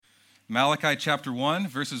Malachi chapter 1,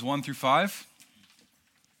 verses 1 through 5.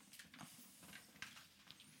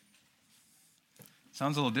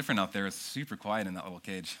 Sounds a little different out there. It's super quiet in that little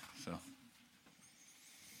cage. So,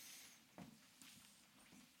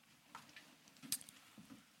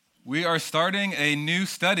 we are starting a new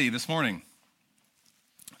study this morning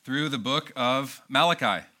through the book of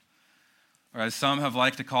Malachi, or as some have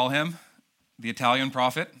liked to call him, the Italian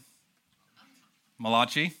prophet,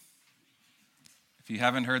 Malachi. If you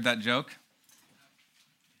haven't heard that joke,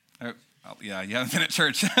 you haven't been at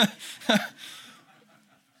church.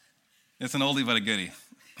 It's an oldie but a goodie.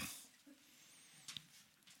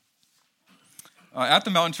 At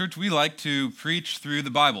the Mountain Church, we like to preach through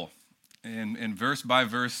the Bible in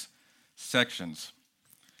verse-by-verse sections.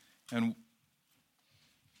 And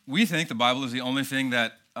we think the Bible is the only thing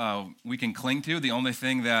that we can cling to, the only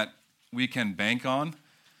thing that we can bank on,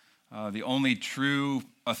 the only true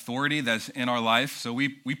authority that's in our life. So we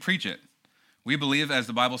preach it. We believe, as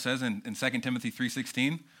the Bible says in 2 Timothy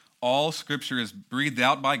 3:16, all Scripture is breathed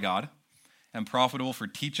out by God and profitable for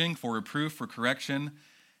teaching, for reproof, for correction,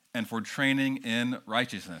 and for training in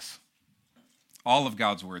righteousness. All of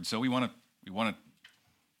God's word. So we want to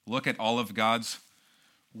look at all of God's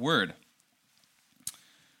word.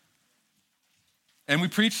 And we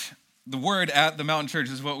preach the word at the Mountain Church.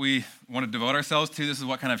 This is what we want to devote ourselves to. This is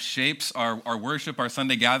what kind of shapes our worship, our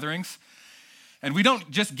Sunday gatherings. And we don't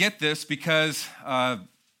just get this because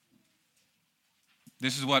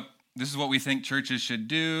this is what we think churches should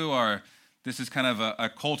do, or this is kind of a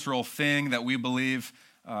cultural thing that we believe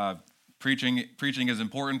preaching is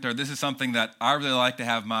important, or this is something that I really like to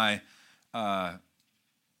have my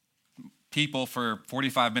people for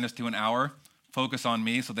 45 minutes to an hour focus on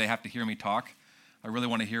me so they have to hear me talk. I really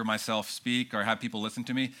want to hear myself speak or have people listen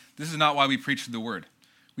to me. This is not why we preach the word.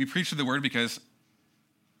 We preach the word because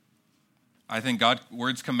I think God's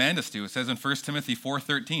words command us to. It says in 1 Timothy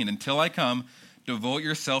 4:13, "Until I come, devote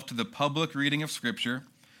yourself to the public reading of Scripture,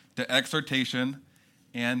 to exhortation,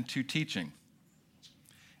 and to teaching."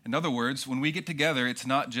 In other words, when we get together, it's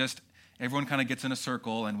not just everyone kind of gets in a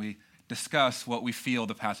circle and we discuss what we feel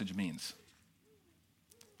the passage means.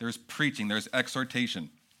 There's preaching, there's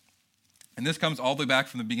exhortation. And this comes all the way back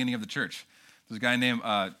from the beginning of the church. There's a guy named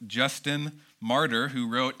Justin Martyr who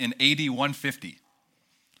wrote in AD 150.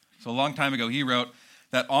 So a long time ago, he wrote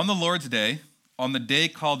that on the Lord's day, on the day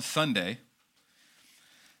called Sunday,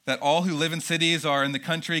 that all who live in cities or in the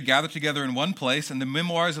country gather together in one place, and the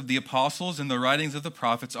memoirs of the apostles and the writings of the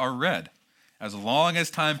prophets are read, as long as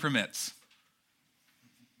time permits.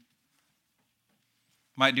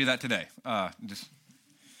 Might do that today. Just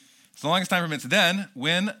as long as time permits. Then,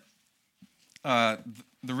 when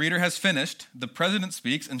the reader has finished, the president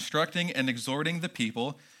speaks, instructing and exhorting the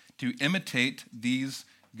people to imitate these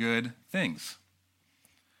good things.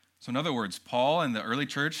 So in other words, Paul and the early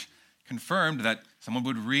church confirmed that someone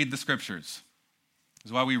would read the Scriptures. This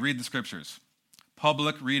is why we read the Scriptures.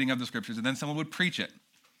 Public reading of the Scriptures. And then someone would preach it.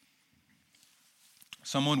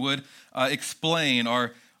 Someone would explain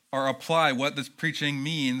or apply what this preaching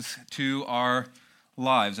means to our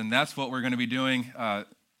lives. And that's what we're going to be doing,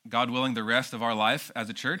 God willing, the rest of our life as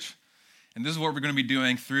a church. And this is what we're going to be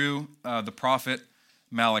doing through the prophet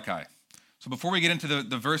Malachi. So before we get into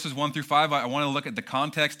the verses 1 through 5, I want to look at the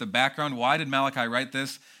context, the background. Why did Malachi write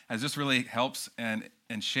this? As this really helps and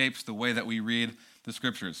shapes the way that we read the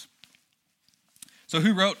Scriptures. So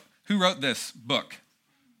who wrote this book?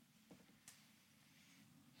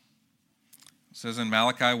 It says in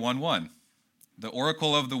Malachi 1:1, "The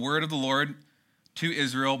oracle of the word of the Lord to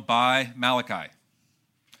Israel by Malachi."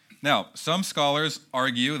 Now, some scholars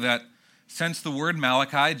argue that since the word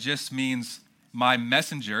Malachi just means my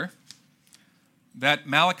messenger, that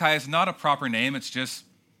Malachi is not a proper name, it's just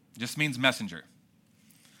means messenger.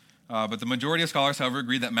 But the majority of scholars, however,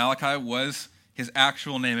 agree that Malachi was his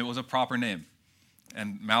actual name. It was a proper name.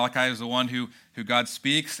 And Malachi is the one who God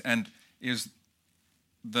speaks and is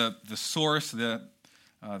the source, the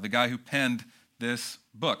guy who penned this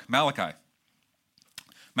book, Malachi.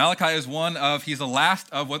 Malachi is he's the last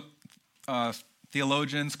of what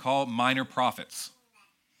theologians call minor prophets.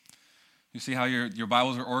 You see how your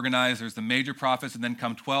Bibles are organized. There's the major prophets, and then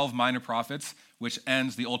come 12 minor prophets, which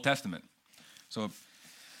ends the Old Testament. So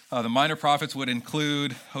the minor prophets would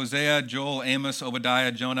include Hosea, Joel, Amos,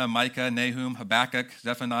 Obadiah, Jonah, Micah, Nahum, Habakkuk,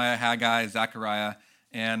 Zephaniah, Haggai, Zechariah,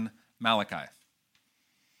 and Malachi.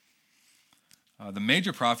 The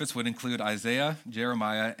major prophets would include Isaiah,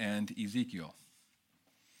 Jeremiah, and Ezekiel.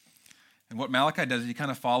 And what Malachi does is he kind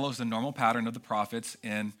of follows the normal pattern of the prophets,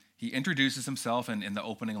 and he introduces himself in the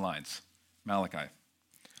opening lines. Malachi.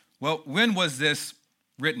 Well, when was this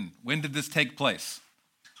written? When did this take place?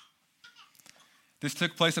 This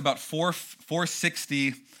took place about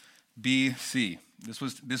 460 BC. This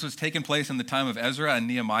was taking place in the time of Ezra and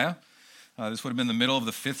Nehemiah. This would have been the middle of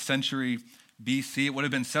the 5th century BC. It would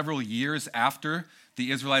have been several years after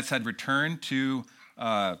the Israelites had returned to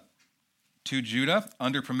Judah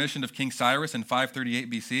under permission of King Cyrus in 538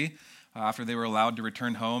 BC, after they were allowed to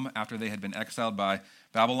return home after they had been exiled by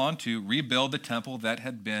Babylon to rebuild the temple that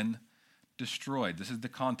had been destroyed. This is the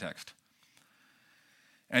context.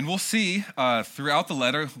 And we'll see throughout the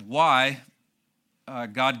letter why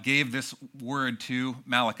God gave this word to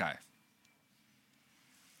Malachi.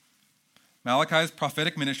 Malachi's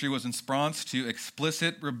prophetic ministry was in response to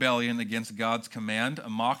explicit rebellion against God's command, a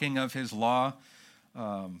mocking of his law.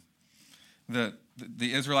 The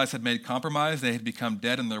Israelites had made compromise. They had become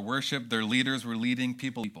dead in their worship. Their leaders were leading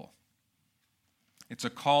people. It's a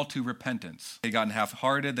call to repentance. They had gotten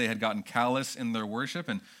half-hearted. They had gotten callous in their worship,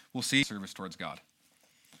 and we'll see service towards God.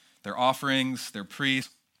 Their offerings, their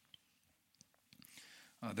priests.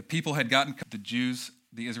 The people had gotten the Jews,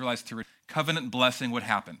 the Israelites, to covenant blessing would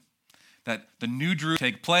happen. That the new Jerusalem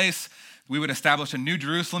would take place. We would establish a new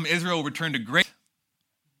Jerusalem. Israel would return to great.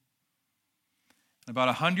 About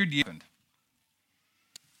 100 years.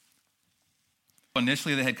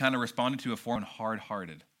 Initially, they had kind of responded to a foreign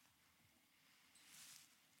hard-hearted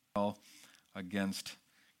against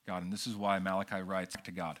God. And this is why Malachi writes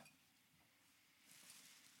to God.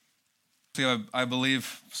 So I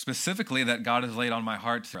believe specifically that God has laid on my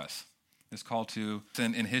heart for us this call to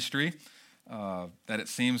in history, that it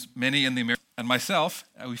seems many in the American and myself,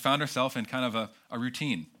 we found ourselves in kind of a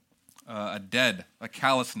routine, a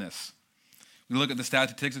callousness. We look at the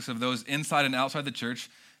statistics of those inside and outside the church.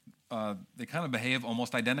 They kind of behave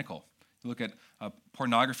almost identical. You look at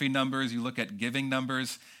pornography numbers, you look at giving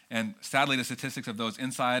numbers, and sadly the statistics of those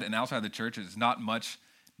inside and outside the church is not much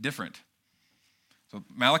different. So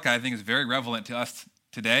Malachi, I think, is very relevant to us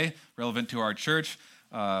today, relevant to our church.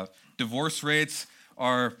 Divorce rates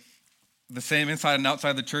are the same inside and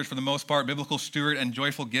outside the church for the most part. Biblical steward and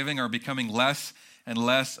joyful giving are becoming less and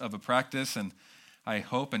less of a practice, and I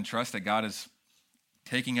hope and trust that God is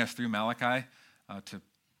taking us through Malachi to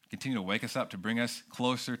continue to wake us up, to bring us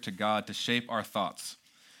closer to God, to shape our thoughts.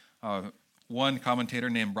 One commentator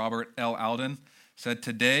named Robert L. Alden said,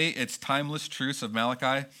 "Today, its timeless truths of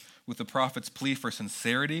Malachi with the prophet's plea for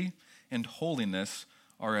sincerity and holiness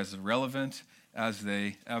are as relevant as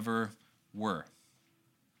they ever were."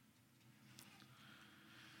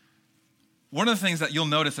 One of the things that you'll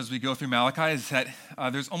notice as we go through Malachi is that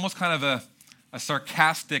there's almost kind of a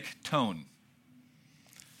sarcastic tone.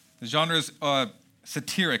 The genre is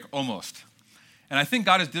satiric almost. And I think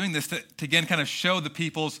God is doing this to again kind of show the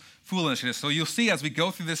people's foolishness. So you'll see as we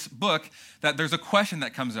go through this book that there's a question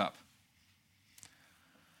that comes up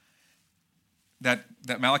that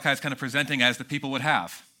Malachi is kind of presenting as the people would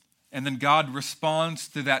have. And then God responds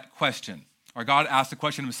to that question. Or God asks the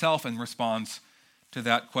question himself and responds to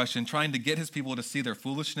that question, trying to get his people to see their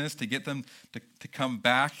foolishness, to get them to come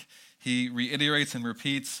back. He reiterates and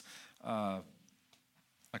repeats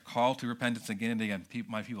a call to repentance again and again.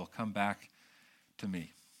 My people, come back to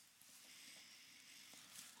me.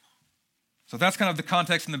 So that's kind of the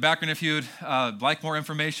context and the background. If you'd like more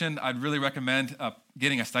information, I'd really recommend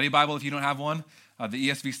getting a study Bible if you don't have one. The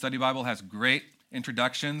ESV Study Bible has great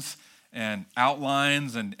introductions and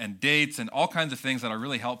outlines and dates and all kinds of things that are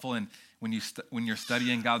really helpful when you're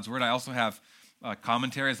studying God's Word. I also have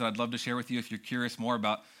commentaries that I'd love to share with you if you're curious more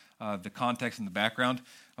about the context and the background.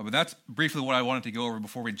 But that's briefly what I wanted to go over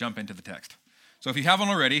before we jump into the text. So if you haven't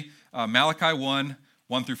already, Malachi 1,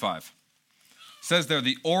 1 through 5. It says there,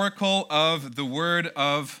 the oracle of the word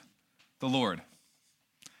of the Lord.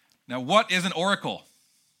 Now, what is an oracle?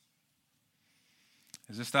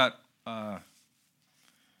 Is this that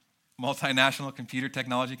multinational computer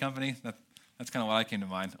technology company? That's kind of what I came to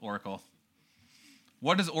mind, Oracle.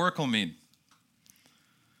 What does oracle mean?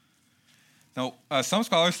 Now, some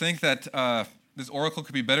scholars think that this oracle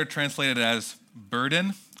could be better translated as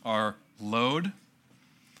burden or load.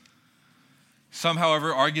 Some,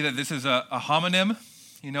 however, argue that this is a homonym.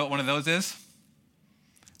 You know what one of those is?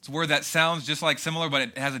 It's a word that sounds just like similar, but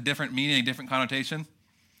it has a different meaning, a different connotation.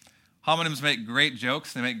 Homonyms make great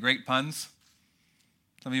jokes. They make great puns.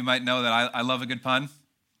 Some of you might know that I love a good pun.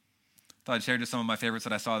 Thought I'd share just some of my favorites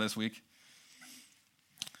that I saw this week.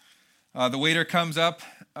 The waiter comes up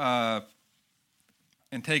and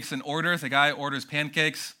takes an order. The guy orders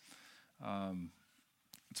pancakes.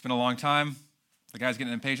 It's been a long time. The guy's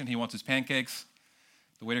getting impatient. He wants his pancakes.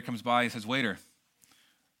 The waiter comes by. He says, "Waiter,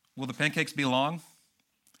 will the pancakes be long?"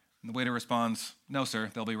 And the waiter responds, "No,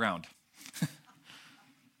 sir, they'll be round."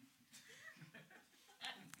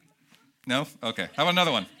 No? Okay. How about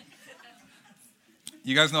another one?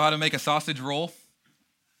 You guys know how to make a sausage roll?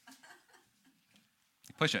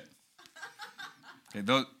 Push it.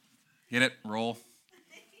 Okay, get it? Roll.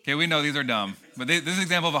 Okay, we know these are dumb, but this is an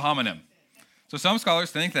example of a homonym. So some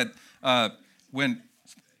scholars think that when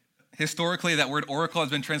historically that word oracle has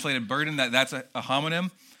been translated burden, that's a homonym.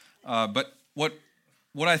 But what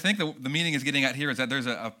I think the meaning is getting at here is that there's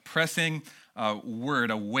a pressing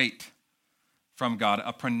word, a weight from God,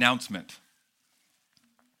 a pronouncement.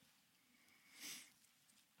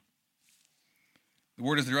 The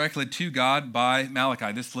word is directly to God by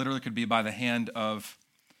Malachi. This literally could be by the hand of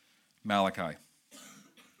Malachi.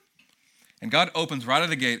 And God opens right out of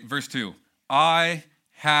the gate, verse 2, I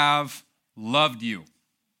have loved you.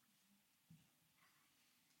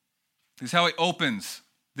 This is how he opens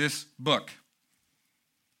this book.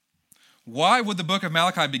 Why would the book of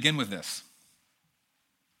Malachi begin with this?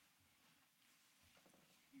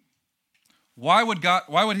 Why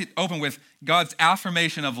would he open with God's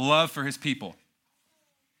affirmation of love for his people?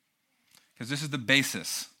 Because this is the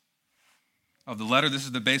basis of the letter. This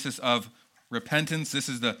is the basis of repentance. This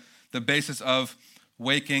is the basis of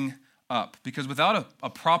waking up. Because without a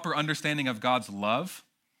proper understanding of God's love,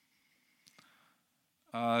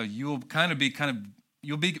 you'll be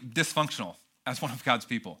dysfunctional as one of God's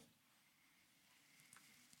people.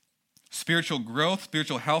 Spiritual growth,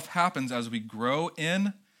 spiritual health happens as we grow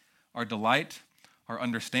in our delight, our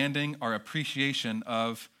understanding, our appreciation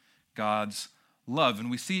of God's love. And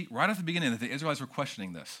we see right at the beginning that the Israelites were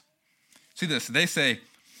questioning this. See this, they say,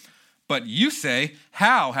 but you say,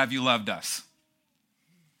 how have you loved us?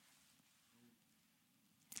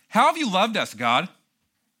 How have you loved us, God?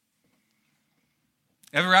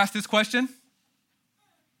 Ever asked this question?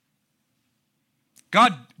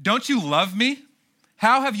 God, don't you love me?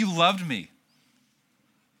 How have you loved me?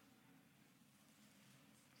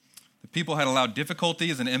 The people had allowed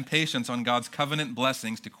difficulties and impatience on God's covenant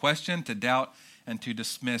blessings to question, to doubt, and to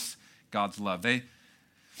dismiss God's love. They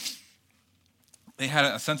had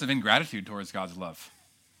a sense of ingratitude towards God's love.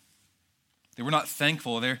 They were not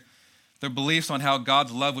thankful. Their beliefs on how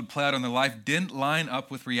God's love would play out in their life didn't line up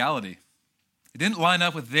with reality. It didn't line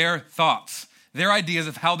up with their thoughts, their ideas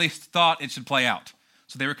of how they thought it should play out.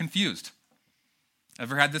 So they were confused.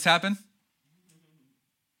 Ever had this happen?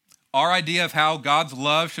 Our idea of how God's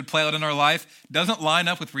love should play out in our life doesn't line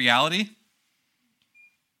up with reality.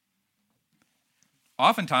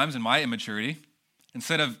 Oftentimes, in my immaturity,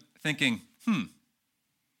 instead of thinking,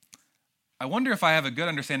 I wonder if I have a good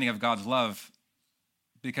understanding of God's love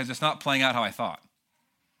because it's not playing out how I thought.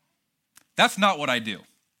 That's not what I do.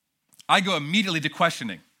 I go immediately to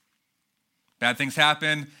questioning. Bad things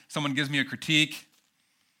happen. Someone gives me a critique.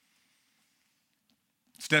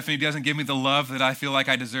 Stephanie doesn't give me the love that I feel like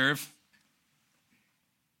I deserve.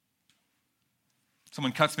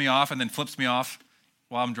 Someone cuts me off and then flips me off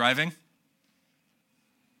while I'm driving.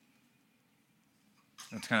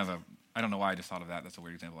 That's kind of I don't know why I just thought of that. That's a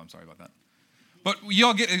weird example. I'm sorry about that. But you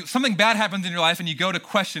all get, something bad happens in your life and you go to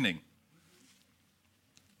questioning.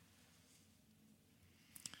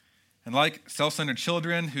 And like self-centered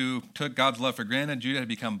children who took God's love for granted, Judah had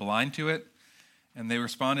become blind to it, and they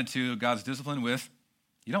responded to God's discipline with,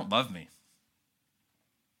 you don't love me.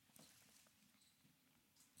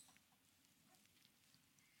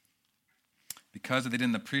 Because they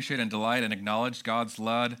didn't appreciate and delight and acknowledge God's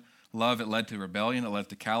love, it led to rebellion, it led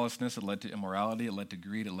to callousness, it led to immorality, it led to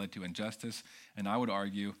greed, it led to injustice. And I would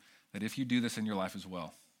argue that if you do this in your life as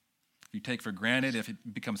well, if you take for granted, if it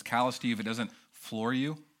becomes callous to you, if it doesn't floor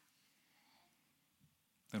you,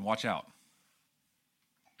 then watch out.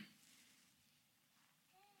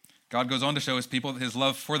 God goes on to show his people that his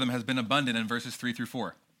love for them has been abundant in verses 3 through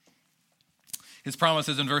 4. His promise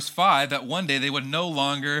is in verse 5 that one day they would no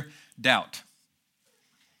longer doubt.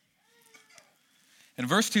 In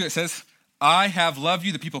verse 2 it says, I have loved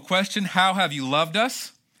you. The people question, how have you loved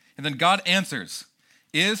us? And then God answers,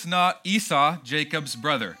 is not Esau Jacob's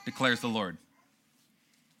brother, declares the Lord.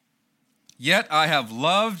 Yet I have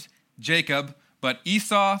loved Jacob, but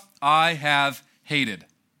Esau I have hated.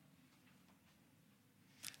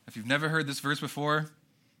 If you've never heard this verse before,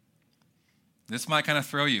 this might kind of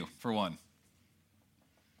throw you, for one.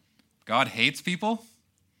 God hates people?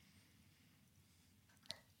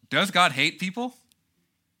 Does God hate people?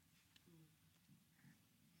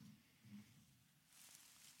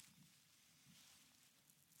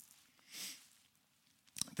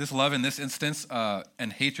 This love in this instance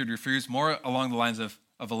and hatred refers more along the lines of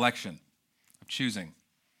election, of choosing.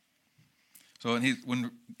 So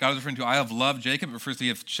when God is referring to I have loved Jacob, it refers to he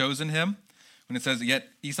have chosen him. When it says, yet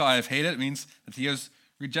Esau I have hated, it means that he has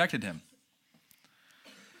rejected him.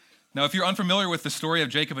 Now, if you're unfamiliar with the story of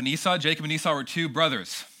Jacob and Esau were two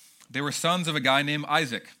brothers. They were sons of a guy named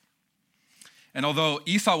Isaac. And although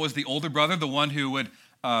Esau was the older brother, the one who would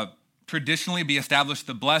traditionally be established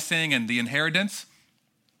the blessing and the inheritance,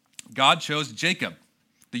 God chose Jacob,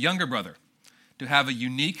 the younger brother, to have a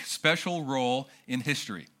unique, special role in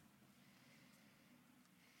history.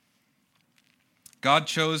 God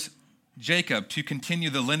chose Jacob to continue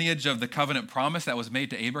the lineage of the covenant promise that was made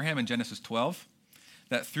to Abraham in Genesis 12,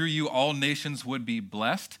 that through you all nations would be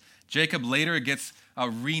blessed. Jacob later gets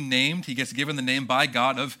renamed. He gets given the name by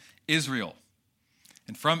God of Israel.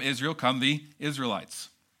 And from Israel come the Israelites.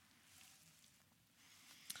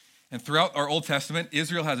 And throughout our Old Testament,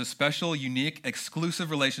 Israel has a special, unique, exclusive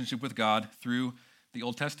relationship with God through the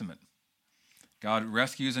Old Testament. God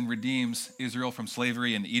rescues and redeems Israel from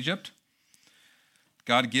slavery in Egypt.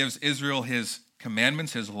 God gives Israel his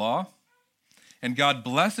commandments, his law. And God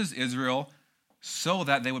blesses Israel so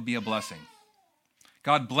that they would be a blessing.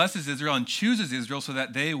 God blesses Israel and chooses Israel so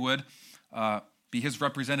that they would be his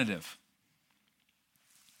representative.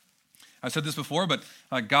 I've said this before, but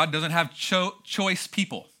God doesn't have choice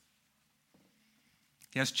people.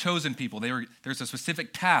 He has chosen people. There's a specific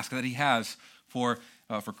task that he has for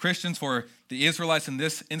Christians, for the Israelites in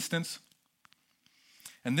this instance.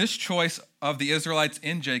 And this choice of the Israelites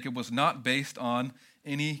in Jacob was not based on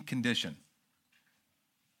any condition.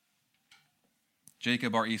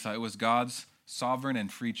 Jacob or Esau, it was God's sovereign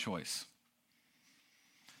and free choice.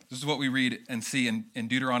 This is what we read and see in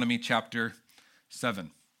Deuteronomy chapter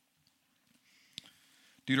 7.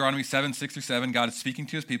 Deuteronomy 7, 6-7, God is speaking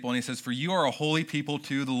to his people, and he says, "For you are a holy people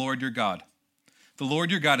to the Lord your God. The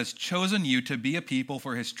Lord your God has chosen you to be a people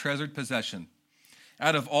for his treasured possession.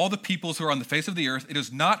 Out of all the peoples who are on the face of the earth, it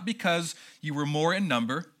is not because you were more in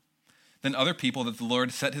number than other people that the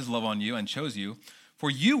Lord set his love on you and chose you, for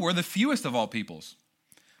you were the fewest of all peoples.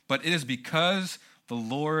 But it is because the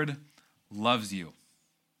Lord loves you."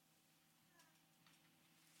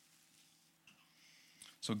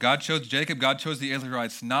 So God chose Jacob, God chose the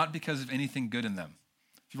Israelites, not because of anything good in them.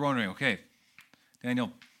 If you're wondering, okay,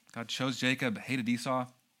 Daniel, God chose Jacob, hated Esau,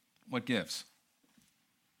 what gives?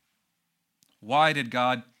 Why did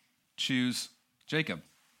God choose Jacob?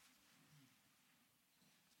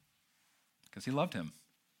 Because he loved him.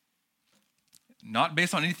 Not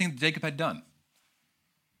based on anything that Jacob had done.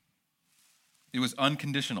 It was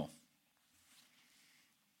unconditional.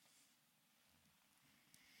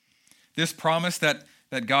 This promise that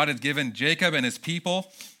God had given Jacob and his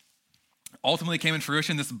people ultimately came in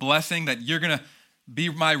fruition. This blessing that you're going to be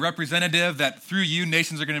my representative, that through you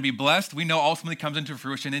nations are going to be blessed, we know ultimately comes into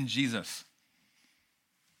fruition in Jesus.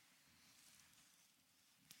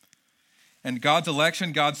 And God's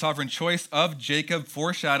election, God's sovereign choice of Jacob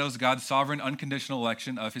foreshadows God's sovereign unconditional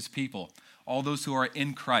election of his people. All those who are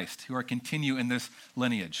in Christ, who are continue in this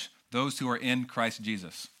lineage, those who are in Christ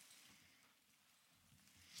Jesus.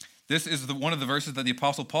 This is one of the verses that the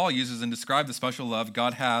Apostle Paul uses and describes the special love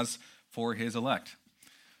God has for his elect.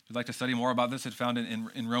 If you'd like to study more about this, it's found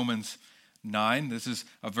in Romans 9. This is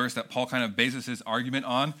a verse that Paul kind of bases his argument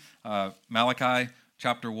on. Malachi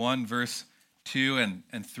chapter 1, verse 2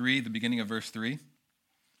 and 3, the beginning of verse 3.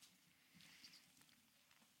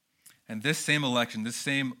 And this same election, this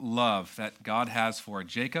same love that God has for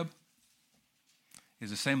Jacob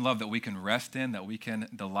is the same love that we can rest in, that we can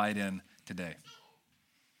delight in today.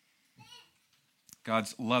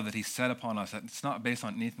 God's love that he set upon us, that it's not based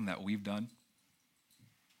on anything that we've done,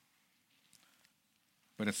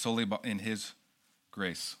 but it's solely in his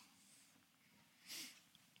grace.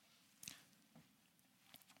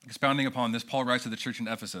 Expounding upon this, Paul writes to the church in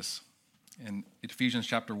Ephesus in Ephesians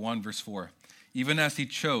chapter 1, verse 4. Even as he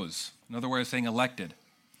chose, another way of saying elected,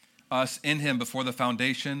 us in him before the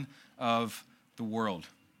foundation of the world.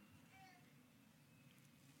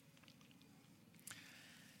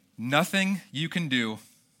 Nothing you can do,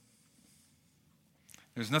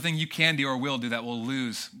 there's nothing you can do or will do that will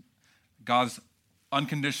lose God's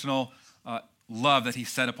unconditional love that he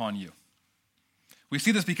set upon you. We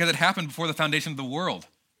see this because it happened before the foundation of the world.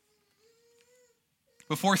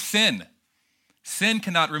 Before sin. Sin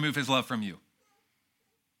cannot remove his love from you.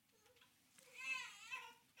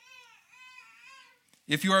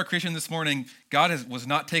 If you are a Christian this morning, God was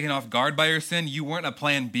not taken off guard by your sin. You weren't a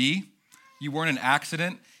plan B. You weren't an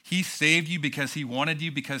accident. He saved you because he wanted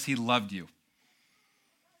you, because he loved you.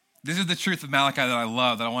 This is the truth of Malachi that I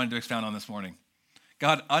love, that I wanted to expound on this morning.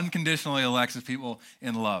 God unconditionally elects his people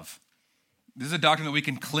in love. This is a doctrine that we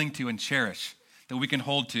can cling to and cherish, that we can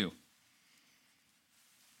hold to.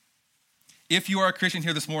 If you are a Christian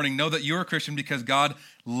here this morning, know that you're a Christian because God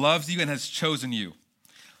loves you and has chosen you.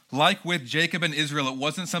 Like with Jacob and Israel, it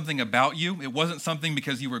wasn't something about you. It wasn't something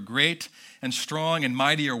because you were great and strong and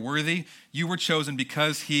mighty or worthy. You were chosen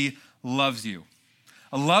because he loves you.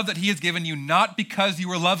 A love that he has given you not because you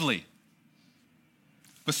were lovely,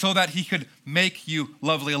 but so that he could make you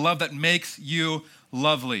lovely. A love that makes you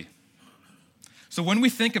lovely. So when we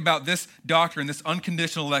think about this doctrine, this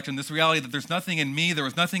unconditional election, this reality that there's nothing in me, there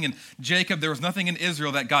was nothing in Jacob, there was nothing in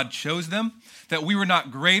Israel, that God chose them, that we were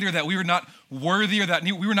not greater, that we were not worthier, that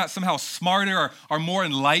we were not somehow smarter or more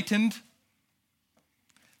enlightened,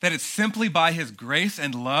 that it's simply by his grace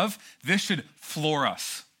and love, this should floor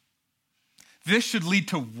us. This should lead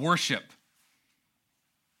to worship.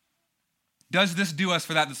 Does this do us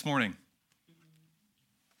for that this morning?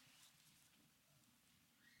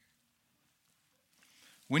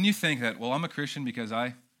 When you think that, well, I'm a Christian because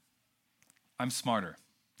I'm smarter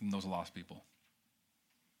than those lost people.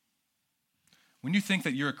 When you think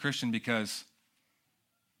that you're a Christian because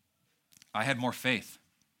I had more faith,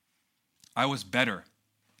 I was better,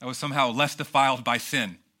 I was somehow less defiled by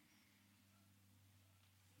sin.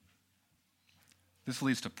 This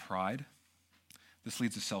leads to pride. This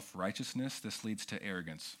leads to self-righteousness. This leads to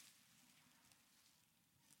arrogance.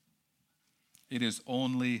 It is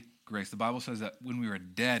only grace. The Bible says that when we were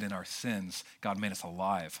dead in our sins, God made us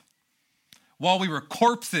alive. While we were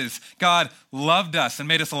corpses, God loved us and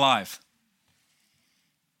made us alive.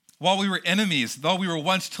 While we were enemies, though we were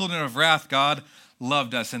once children of wrath, God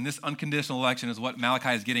loved us. And this unconditional election is what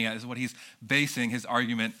Malachi is getting at, is what he's basing his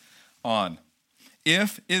argument on.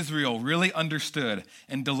 If Israel really understood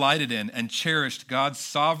and delighted in and cherished God's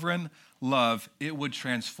sovereign love, it would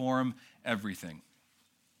transform everything.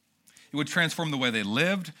 It would transform the way they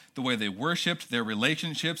lived, the way they worshiped, their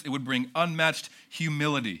relationships. It would bring unmatched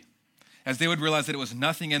humility, as they would realize that it was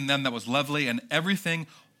nothing in them that was lovely and everything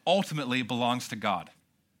ultimately belongs to God.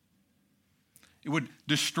 It would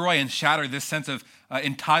destroy and shatter this sense of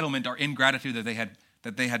entitlement or ingratitude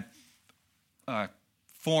that they had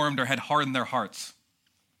formed or had hardened their hearts.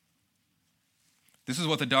 This is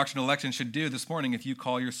what the doctrinal election should do this morning if you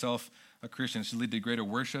call yourself a Christian. It should lead to greater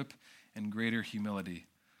worship and greater humility.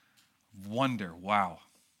 Wonder, wow,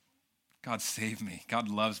 God saved me. God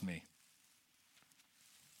loves me.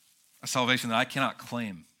 A salvation that I cannot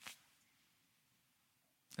claim.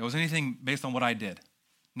 It was anything based on what I did,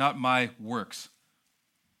 not my works.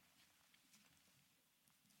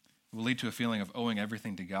 It will lead to a feeling of owing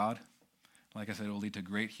everything to God. Like I said, it will lead to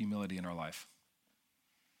great humility in our life.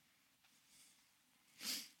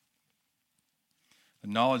 The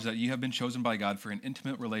knowledge that you have been chosen by God for an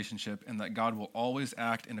intimate relationship and that God will always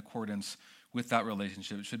act in accordance with that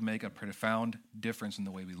relationship should make a profound difference in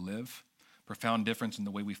the way we live, profound difference in the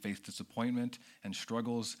way we face disappointment and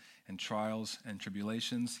struggles and trials and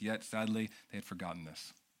tribulations, yet sadly, they had forgotten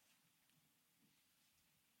this.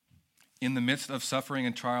 In the midst of suffering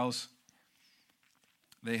and trials,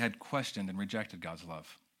 they had questioned and rejected God's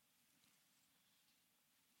love.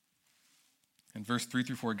 In verse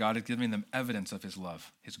 3-4, God is giving them evidence of his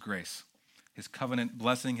love, his grace, his covenant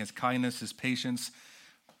blessing, his kindness, his patience,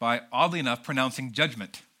 by, oddly enough, pronouncing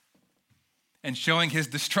judgment and showing his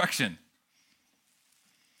destruction.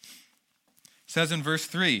 It says in verse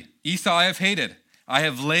 3, Esau I have hated. I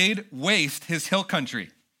have laid waste his hill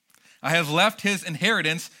country. I have left his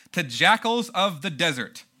inheritance to jackals of the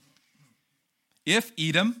desert. If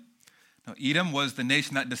Edom, now Edom was the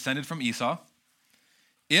nation that descended from Esau.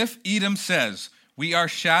 If Edom says, we are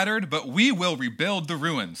shattered, but we will rebuild the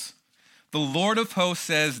ruins, the Lord of hosts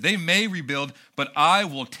says, they may rebuild, but I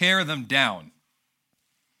will tear them down.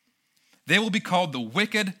 They will be called the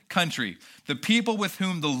wicked country, the people with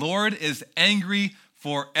whom the Lord is angry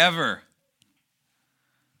forever.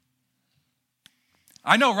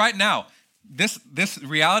 I know right now, this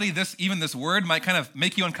reality, even this word might kind of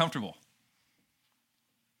make you uncomfortable.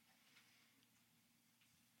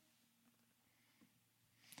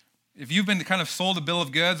 If you've been kind of sold a bill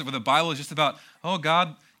of goods where the Bible is just about, oh,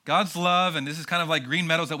 God's love, and this is kind of like green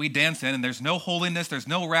meadows that we dance in, and there's no holiness, there's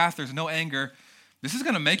no wrath, there's no anger, this is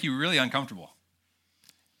going to make you really uncomfortable.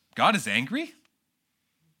 God is angry?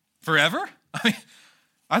 Forever?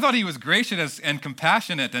 I thought he was gracious and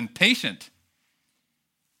compassionate and patient.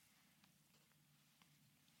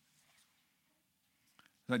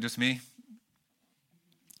 Is that just me?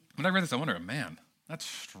 When I read this, I wonder, man, that's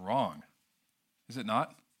strong. Is it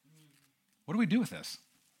not? What do we do with this?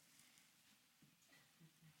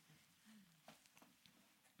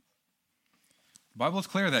 The Bible is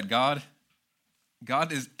clear that God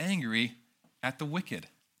is angry at the wicked.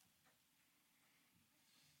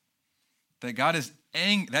 That God has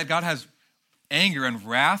anger and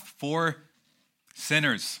wrath for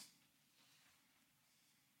sinners.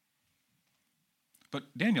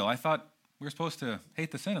 But Daniel, I thought we were supposed to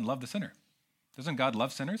hate the sin and love the sinner. Doesn't God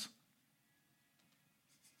love sinners?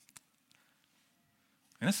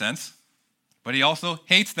 In a sense. But he also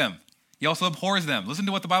hates them. He also abhors them. Listen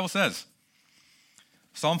to what the Bible says.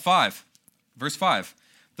 Psalm 5, verse 5.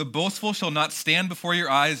 The boastful shall not stand before your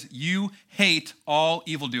eyes. You hate all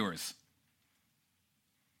evildoers.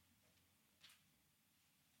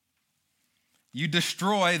 You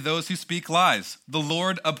destroy those who speak lies. The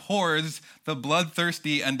Lord abhors the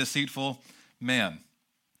bloodthirsty and deceitful man.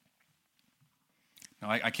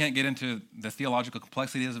 Now, I can't get into the theological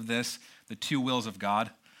complexities of this, the two wills of God.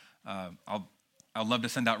 I'd love to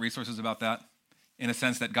send out resources about that, in a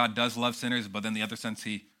sense that God does love sinners, but in the other sense,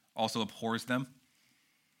 he also abhors them.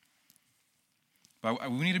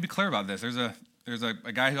 But we need to be clear about this. There's a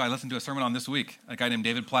guy who I listened to a sermon on this week, a guy named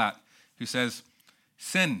David Platt, who says,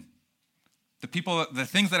 sin, the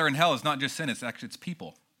things that are in hell is not just sin, it's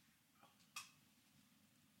people.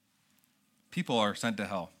 People are sent to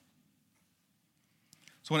hell.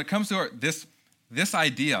 So when it comes to this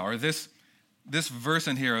idea or this verse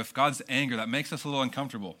in here of God's anger that makes us a little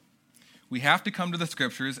uncomfortable, we have to come to the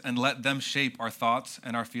scriptures and let them shape our thoughts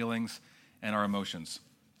and our feelings and our emotions,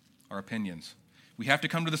 our opinions. We have to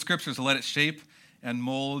come to the scriptures and let it shape and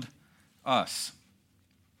mold us.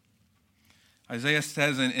 Isaiah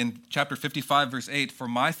says in chapter 55, verse 8, "For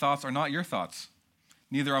my thoughts are not your thoughts,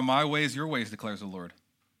 neither are my ways your ways, declares the Lord.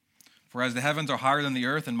 For as the heavens are higher than the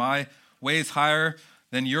earth, and my ways higher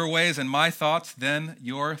than your ways, and my thoughts than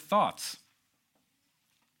your thoughts."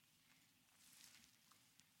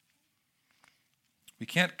 We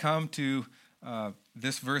can't come to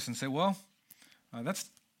this verse and say, well,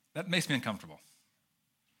 that makes me uncomfortable.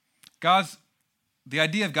 The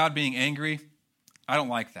idea of God being angry, I don't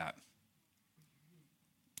like that.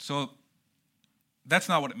 So that's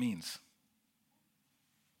not what it means.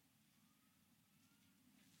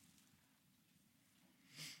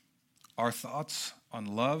 Our thoughts on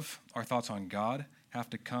love, our thoughts on God have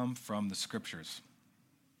to come from the scriptures.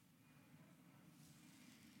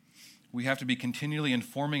 We have to be continually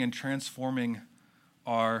informing and transforming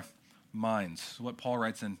our minds. What Paul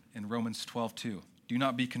writes in Romans 12:2. Do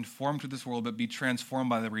not be conformed to this world, but be transformed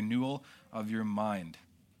by the renewal of your mind.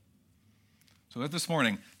 So this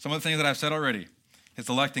morning, some of the things that I've said already, his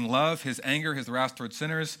electing love, his anger, his wrath toward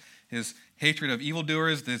sinners, his hatred of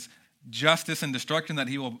evildoers, this justice and destruction that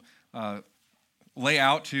he will lay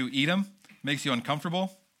out to Edom, makes you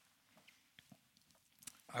uncomfortable.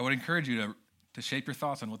 I would encourage you to shape your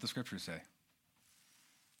thoughts on what the scriptures say.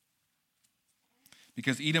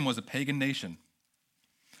 Because Edom was a pagan nation.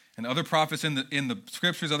 And other prophets in the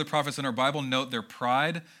scriptures, other prophets in our Bible note their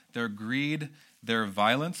pride, their greed, their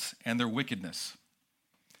violence, and their wickedness.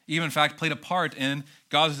 Even, in fact, played a part in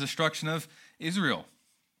God's destruction of Israel.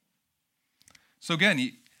 So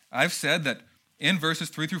again, I've said that in verses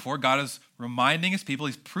 3 through 4, God is reminding his people,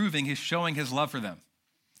 he's showing his love for them.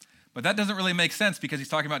 But that doesn't really make sense because he's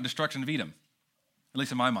talking about destruction of Edom. At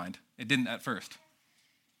least in my mind. It didn't at first.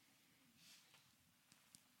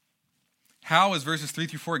 How is verses 3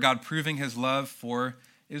 through 4 God proving his love for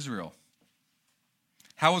Israel?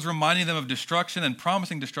 How is reminding them of destruction and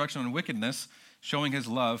promising destruction and wickedness showing his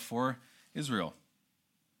love for Israel?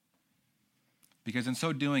 Because in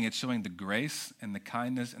so doing, it's showing the grace and the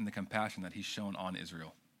kindness and the compassion that he's shown on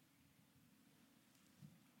Israel.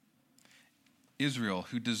 Israel,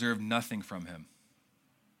 who deserved nothing from him.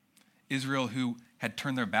 Israel, who had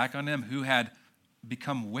turned their back on him, who had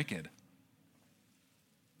become wicked.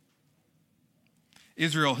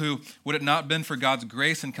 Israel, who, would it not been for God's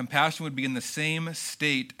grace and compassion, would be in the same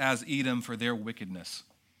state as Edom for their wickedness.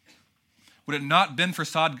 Would it not been for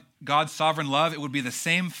God's sovereign love, it would be the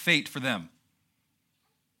same fate for them.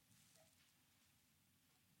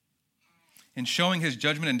 In showing his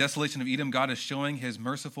judgment and desolation of Edom, God is showing his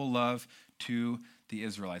merciful love to the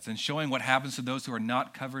Israelites. And showing what happens to those who are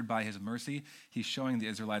not covered by his mercy, he's showing the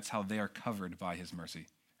Israelites how they are covered by his mercy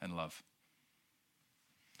and love.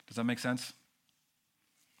 Does that make sense?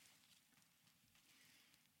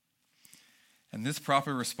 And this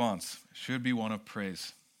proper response should be one of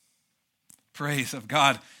praise. Praise of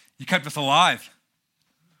God, you kept us alive.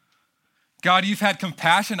 God, you've had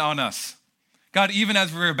compassion on us. God, even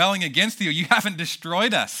as we're rebelling against you, you haven't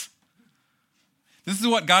destroyed us. This is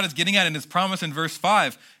what God is getting at in his promise in verse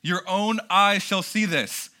 5. Your own eyes shall see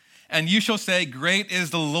this, and you shall say, great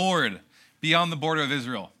is the Lord beyond the border of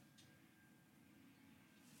Israel.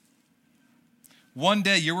 One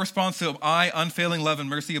day, your response to my unfailing love and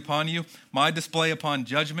mercy upon you, my display upon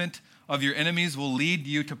judgment of your enemies will lead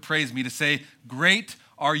you to praise me, to say, great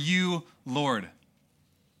are you, Lord.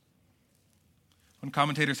 One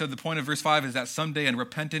commentator said the point of verse 5 is that someday a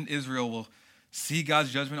repentant Israel will see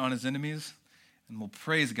God's judgment on his enemies and will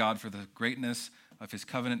praise God for the greatness of his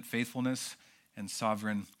covenant faithfulness and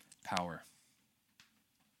sovereign power.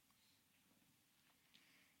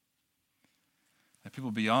 That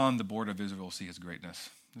people beyond the border of Israel will see his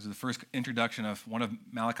greatness. This is the first introduction of one of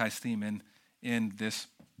Malachi's theme in this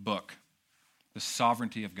book, the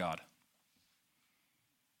sovereignty of God.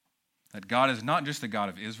 That God is not just the God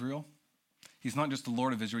of Israel. He's not just the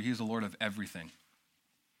Lord of Israel. He's the Lord of everything.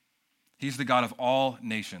 He's the God of all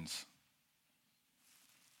nations.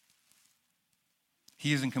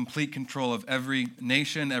 He is in complete control of every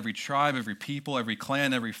nation, every tribe, every people, every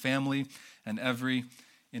clan, every family, and every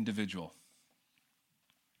individual.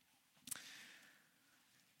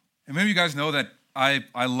 And many of you guys know that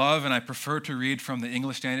I love and I prefer to read from the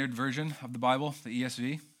English Standard Version of the Bible, the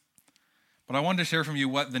ESV. But I wanted to share from you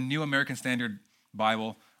what the New American Standard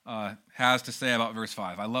Bible has to say about verse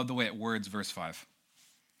 5. I love the way it words verse 5.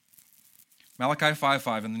 Malachi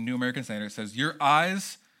 5:5 in the New American Standard says, "Your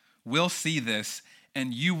eyes will see this,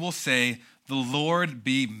 and you will say, 'The Lord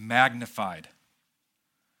be magnified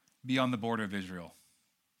beyond the border of Israel.'"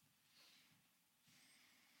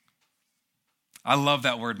 I love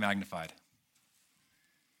that word, magnified.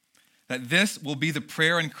 That this will be the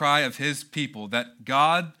prayer and cry of his people, that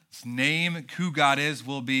God's name, who God is,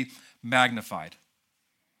 will be magnified.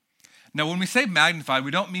 Now, when we say magnified,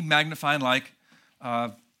 we don't mean magnifying like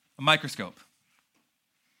a microscope,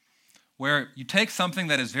 where you take something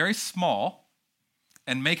that is very small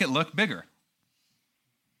and make it look bigger.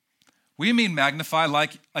 We mean magnify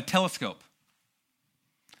like a telescope.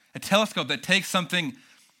 A telescope that takes something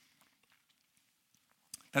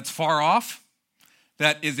that's far off,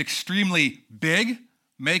 that is extremely big,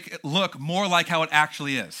 make it look more like how it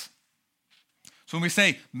actually is. So when we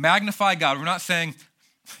say magnify God, we're not saying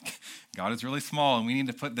God is really small and we need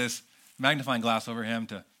to put this magnifying glass over him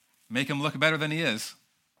to make him look better than he is.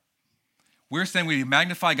 We're saying we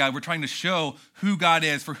magnify God. We're trying to show who God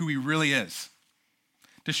is for who he really is.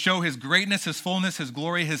 To show his greatness, his fullness, his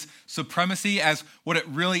glory, his supremacy as what it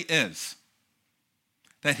really is.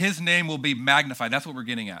 That his name will be magnified. That's what we're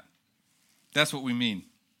getting at. That's what we mean.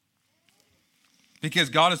 Because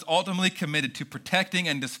God is ultimately committed to protecting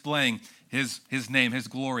and displaying his name, his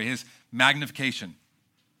glory, his magnification.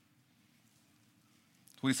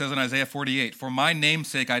 That's what he says in Isaiah 48. "For my name's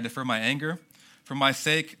sake I defer my anger. For my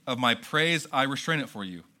sake of my praise I restrain it for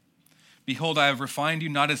you. Behold, I have refined you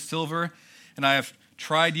not as silver, and I have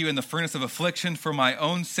tried you in the furnace of affliction. For my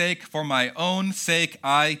own sake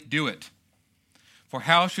I do it. For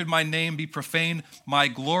how should my name be profaned? My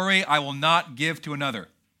glory I will not give to another."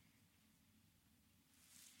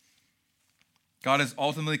 God is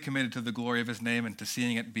ultimately committed to the glory of his name and to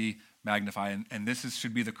seeing it be magnified. And this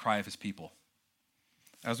should be the cry of his people.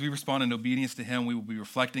 As we respond in obedience to him, we will be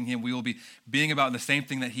reflecting him. We will be being about the same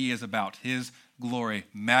thing that he is about, his glory,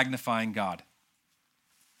 magnifying God.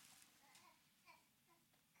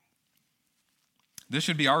 This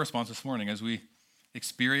should be our response this morning as we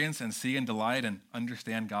experience and see and delight and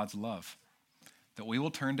understand God's love. That we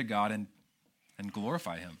will turn to God and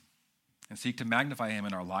glorify him and seek to magnify him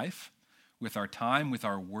in our life, with our time, with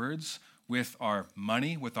our words, with our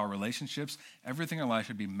money, with our relationships. Everything in our life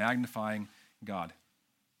should be magnifying God.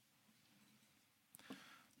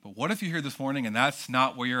 But what if you're here this morning and that's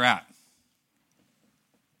not where you're at?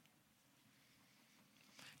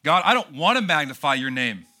 God, I don't want to magnify your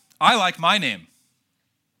name. I like my name.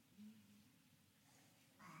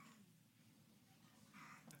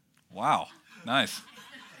 Wow, nice.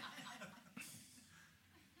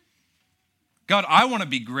 God, I want to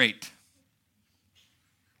be great.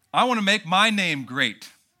 I want to make my name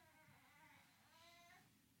great.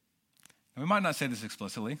 And we might not say this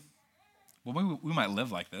explicitly, but we might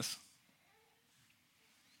live like this.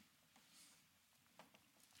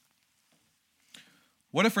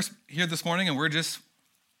 What if we're here this morning and we're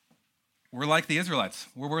like the Israelites,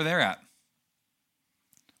 where they're at?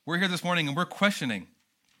 We're here this morning and we're questioning,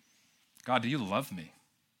 God, do you love me?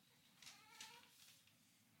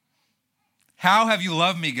 How have you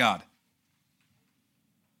loved me, God?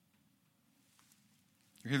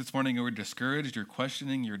 You're here this morning and we're discouraged, you're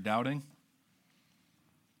questioning, you're doubting.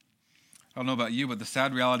 I don't know about you, but the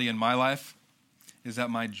sad reality in my life is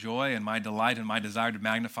that my joy and my delight and my desire to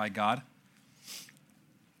magnify God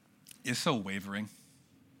is so wavering.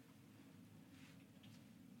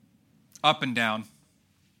 Up and down.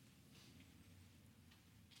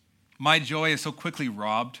 My joy is so quickly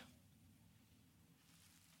robbed.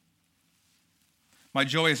 My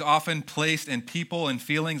joy is often placed in people and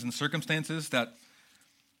feelings and circumstances that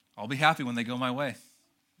I'll be happy when they go my way.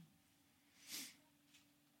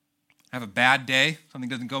 I have a bad day, something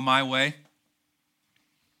doesn't go my way,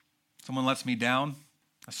 someone lets me down,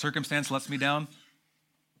 a circumstance lets me down,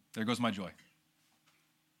 there goes my joy.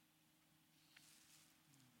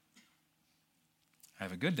 I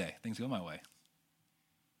have a good day, things go my way.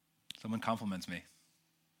 Someone compliments me.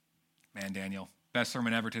 Man, Daniel, best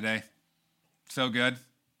sermon ever today. So good.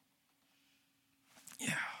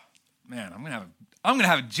 Yeah, man, I'm gonna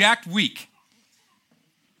have a jacked week.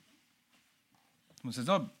 Someone says,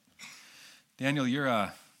 "Oh, Daniel, you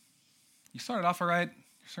started off all right.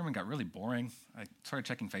 Your sermon got really boring. I started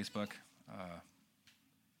checking Facebook.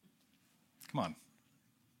 Come on,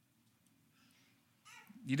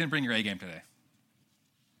 you didn't bring your A game today."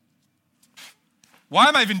 Why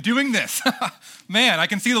am I even doing this? Man, I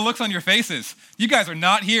can see the looks on your faces. You guys are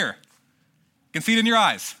not here. I can see it in your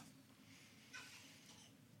eyes.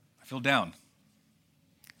 I feel down.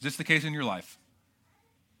 Is this the case in your life?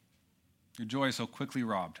 Your joy is so quickly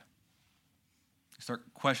robbed. You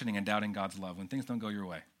start questioning and doubting God's love when things don't go your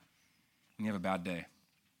way, when you have a bad day.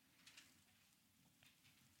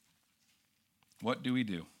 What do we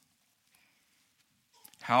do?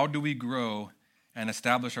 How do we grow and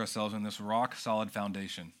establish ourselves in this rock-solid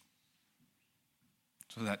foundation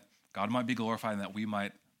so that God might be glorified and that we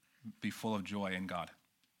might be full of joy in God?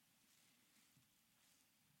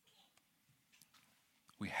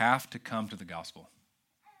 We have to come to the gospel.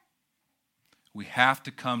 We have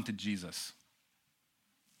to come to Jesus.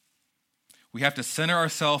 We have to center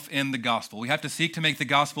ourselves in the gospel. We have to seek to make the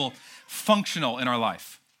gospel functional in our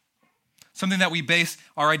life. Something that we base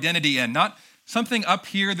our identity in, not something up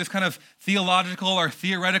here, this kind of theological or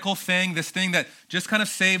theoretical thing, this thing that just kind of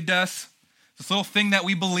saved us, this little thing that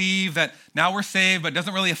we believe that now we're saved but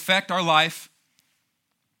doesn't really affect our life.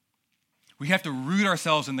 We have to root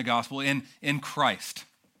ourselves in the gospel, in Christ.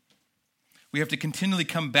 We have to continually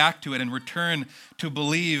come back to it and return to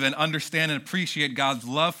believe and understand and appreciate God's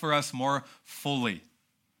love for us more fully.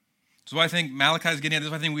 This is what I think Malachi is getting at. This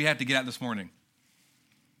is what I think we have to get at this morning.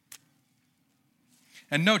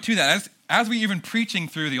 And note too that as we even preaching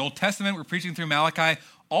through the Old Testament, we're preaching through Malachi,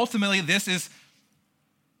 ultimately this is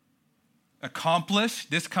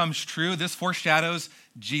accomplished, this comes true, this foreshadows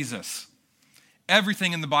Jesus.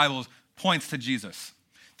 Everything in the Bible points to Jesus.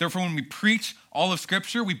 Therefore, when we preach all of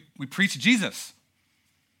Scripture, we preach Jesus.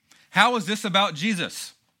 How is this about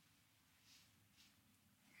Jesus?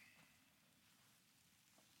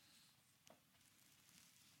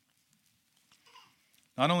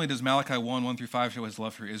 Not only does Malachi 1:1-5 show his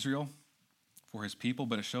love for Israel, for his people,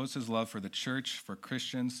 but it shows his love for the church, for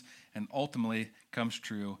Christians, and ultimately comes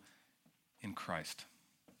true in Christ.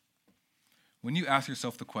 When you ask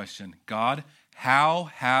yourself the question, God, how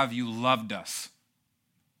have you loved us?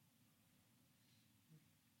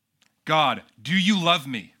 God, do you love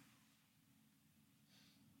me?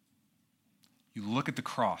 You look at the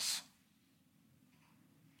cross.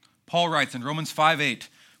 Paul writes in Romans 5:8,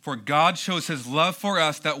 "For God shows his love for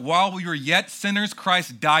us that while we were yet sinners,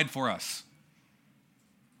 Christ died for us."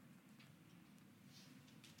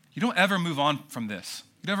 You don't ever move on from this.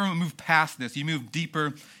 You don't ever move past this. You move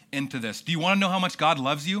deeper into this. Do you want to know how much God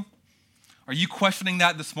loves you? Are you questioning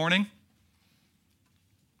that this morning?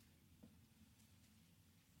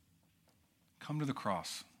 Come to the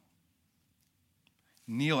cross.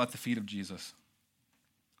 Kneel at the feet of Jesus.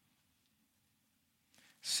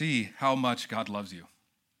 See how much God loves you.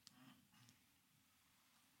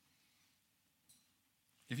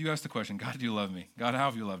 If you ask the question, God, do you love me? God, how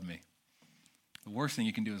have you loved me? The worst thing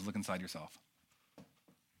you can do is look inside yourself.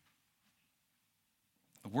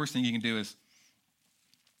 The worst thing you can do is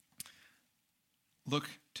look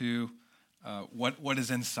to what is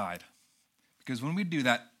inside. Because when we do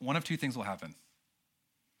that, one of two things will happen.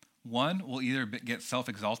 One, we'll either get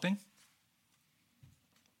self-exalting.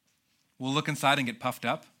 We'll look inside and get puffed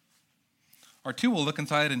up. Or two, we'll look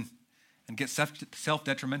inside and get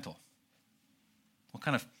self-detrimental. We'll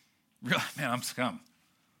kind of realize, man, I'm scum.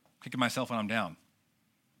 Kicking myself when I'm down.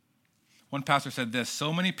 One pastor said this,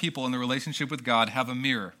 so many people in their relationship with God have a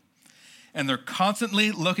mirror, and they're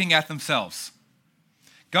constantly looking at themselves.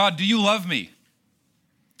 God, do you love me?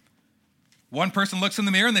 One person looks in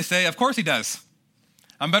the mirror and they say, of course he does.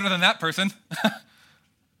 I'm better than that person.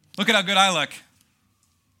 Look at how good I look.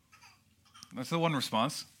 That's the one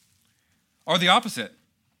response. Or the opposite.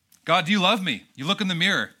 God, do you love me? You look in the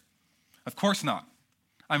mirror. Of course not.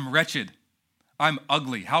 I'm wretched. I'm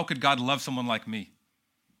ugly. How could God love someone like me?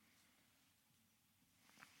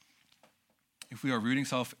 If we are rooting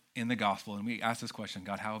self in the gospel and we ask this question,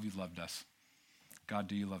 God, how have you loved us? God,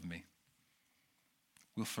 do you love me?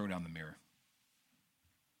 We'll throw down the mirror.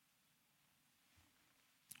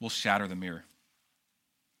 We'll shatter the mirror.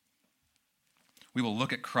 we will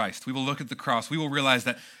look at Christ. We will look at the cross. We will realize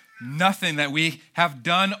that nothing that we have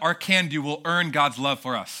done or can do will earn God's love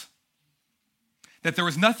for us. That there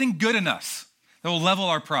was nothing good in us that will level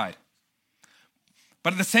our pride.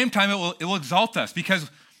 But at the same time, it will exalt us because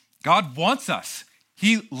God wants us.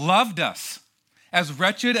 He loved us. As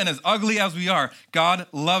wretched and as ugly as we are, God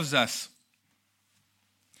loves us.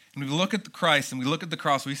 When we look at the Christ and we look at the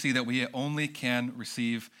cross, we see that we only can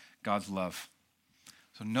receive God's love.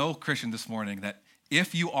 So know, Christian, this morning, that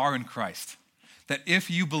if you are in Christ, that if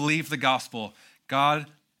you believe the gospel, God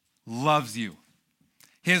loves you.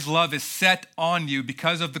 His love is set on you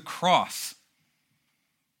because of the cross.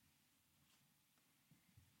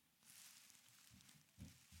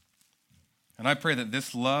 And I pray that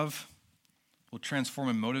this love will transform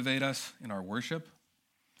and motivate us in our worship,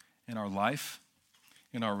 in our life,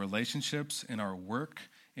 in our relationships, in our work,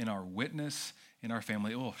 in our witness, in our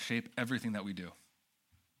family. It will shape everything that we do.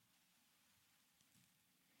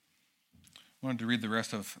 I wanted to read the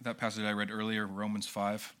rest of that passage I read earlier, Romans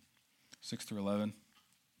 5, 6 through 11.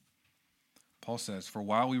 Paul says, "For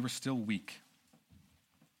while we were still weak,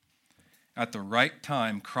 at the right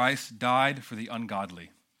time Christ died for the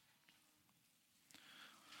ungodly.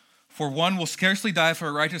 For one will scarcely die for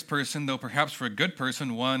a righteous person, though perhaps for a good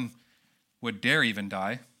person one would dare even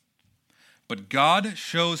die. But God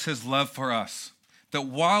shows his love for us, that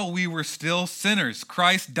while we were still sinners,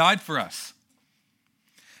 Christ died for us.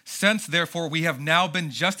 Since, therefore, we have now been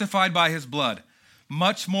justified by his blood,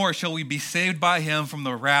 much more shall we be saved by him from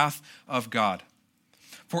the wrath of God.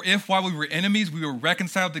 For if while we were enemies, we were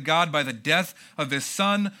reconciled to God by the death of his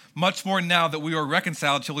Son, much more now that we are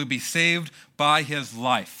reconciled shall we be saved by his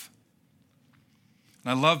life."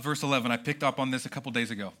 And I love verse 11. I picked up on this a couple days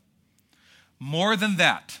ago. More than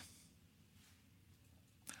that,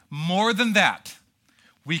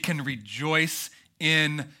 we can rejoice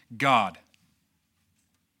in God.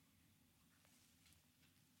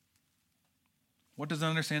 What does an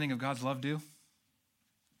understanding of God's love do?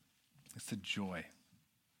 It's the joy.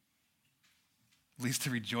 It leads to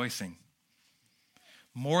rejoicing.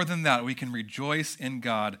 More than that, we can rejoice in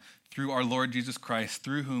God through our Lord Jesus Christ,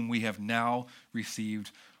 through whom we have now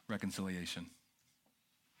received reconciliation.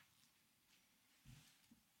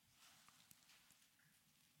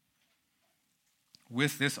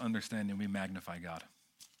 With this understanding, we magnify God.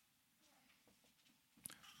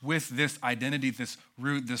 With this identity, this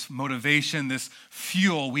root, this motivation, this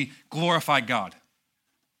fuel, we glorify God.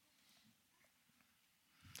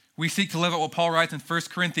 We seek to live out what Paul writes in 1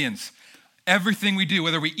 Corinthians. Everything we do,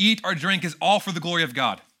 whether we eat or drink, is all for the glory of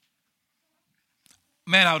God.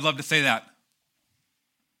 Man, I would love to say that.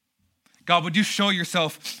 God, would you show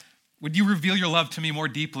yourself, would you reveal your love to me more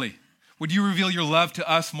deeply? Would you reveal your love to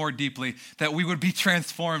us more deeply, that we would be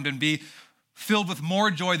transformed and be filled with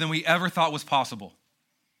more joy than we ever thought was possible,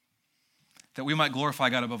 that we might glorify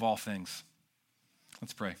God above all things.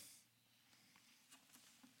 Let's pray.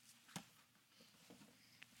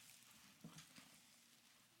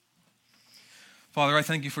 Father, I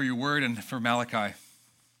thank you for your word and for Malachi,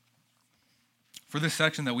 for this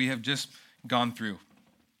section that we have just gone through.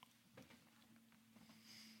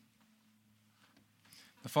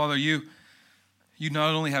 Father, you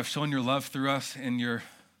not only have shown your love through us in your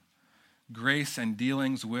grace and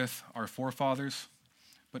dealings with our forefathers,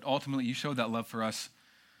 but ultimately you showed that love for us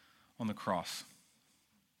on the cross.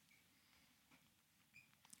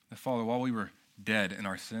 That, Father, while we were dead in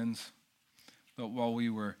our sins, that while we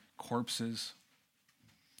were corpses,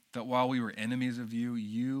 that while we were enemies of you,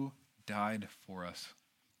 you died for us.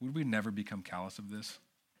 Would we never become callous of this?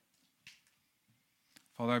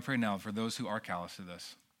 Father, I pray now for those who are callous to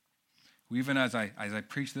this. Even as I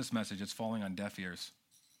preach this message, it's falling on deaf ears.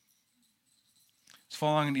 It's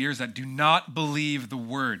falling on ears that do not believe the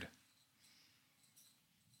word.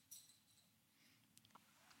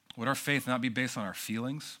 Would our faith not be based on our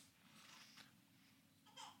feelings,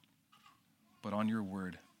 but on your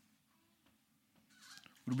word?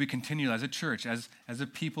 Would we continue as a church, as a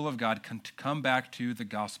people of God, to come back to the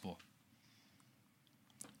gospel?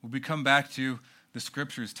 Would we come back to the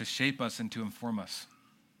scriptures to shape us and to inform us?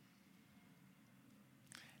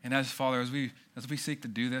 And as Father, as we seek to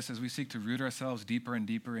do this, as we seek to root ourselves deeper and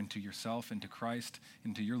deeper into yourself, into Christ,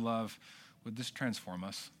 into your love, would this transform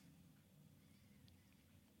us?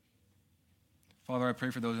 Father, I pray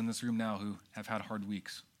for those in this room now who have had hard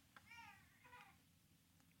weeks.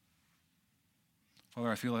 Father,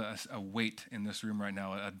 I feel a weight in this room right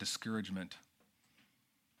now, a discouragement.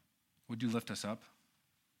 Would you lift us up?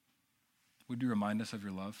 Would you remind us of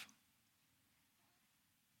your love?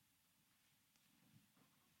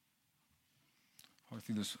 Or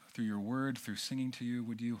through your word, through singing to you,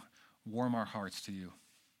 would you warm our hearts to you,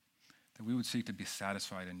 that we would seek to be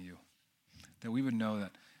satisfied in you, that we would know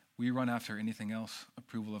that we run after anything else,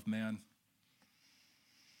 approval of man,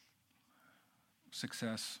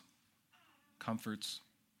 success, comforts,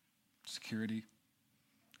 security,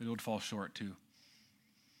 it would fall short to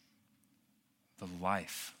the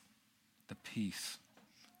life, the peace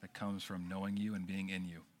that comes from knowing you and being in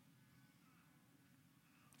you.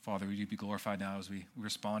 Father, would you be glorified now as we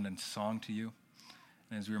respond in song to you,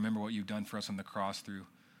 and as we remember what you've done for us on the cross through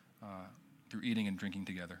eating and drinking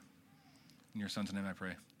together. In your Son's name I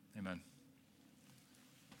pray. Amen.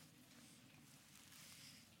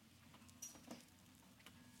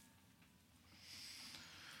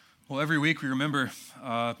 Well, every week we remember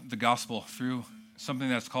the gospel through something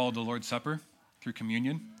that's called the Lord's Supper, through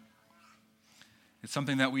communion. It's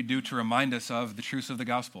something that we do to remind us of the truths of the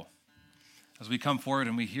gospel. As we come forward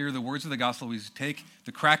and we hear the words of the gospel, we take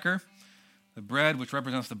the cracker, the bread, which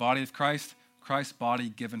represents the body of Christ, Christ's body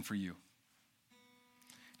given for you.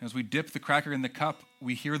 And as we dip the cracker in the cup,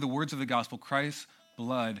 we hear the words of the gospel, Christ's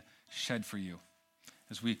blood shed for you.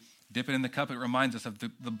 As we dip it in the cup, it reminds us of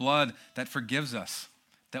the blood that forgives us,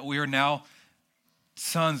 that we are now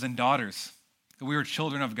sons and daughters, that we are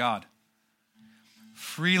children of God,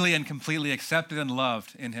 freely and completely accepted and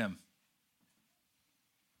loved in him.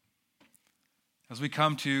 As we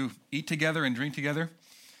come to eat together and drink together,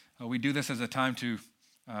 we do this as a time to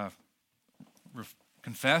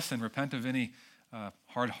confess and repent of any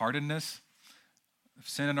hard-heartedness, of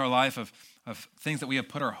sin in our life, of things that we have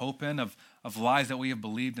put our hope in, of lies that we have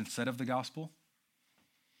believed instead of the gospel.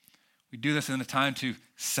 We do this in a time to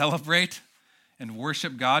celebrate and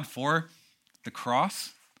worship God for the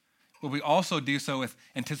cross, but we also do so with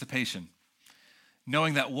anticipation,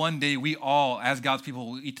 knowing that one day we all, as God's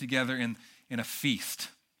people, will eat together in a feast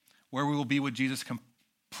where we will be with Jesus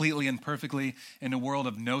completely and perfectly in a world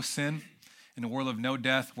of no sin, in a world of no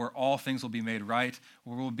death, where all things will be made right,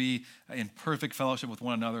 where we'll be in perfect fellowship with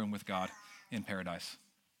one another and with God in paradise.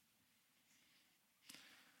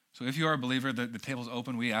 So if you are a believer, the table's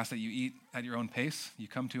open. We ask that you eat at your own pace. You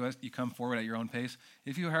come to us, you come forward at your own pace.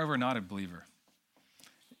 If you, however, are not a believer,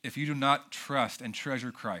 if you do not trust and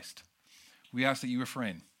treasure Christ, we ask that you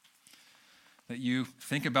refrain, that you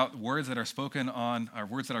think about words that are spoken on, or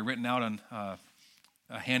words that are written out on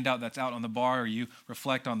a handout that's out on the bar, or you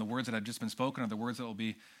reflect on the words that have just been spoken or the words that we'll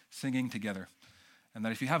be singing together. And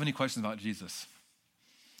that if you have any questions about Jesus,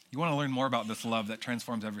 you want to learn more about this love that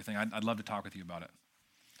transforms everything, I'd love to talk with you about it.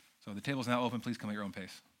 So the table's now open. Please come at your own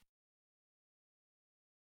pace.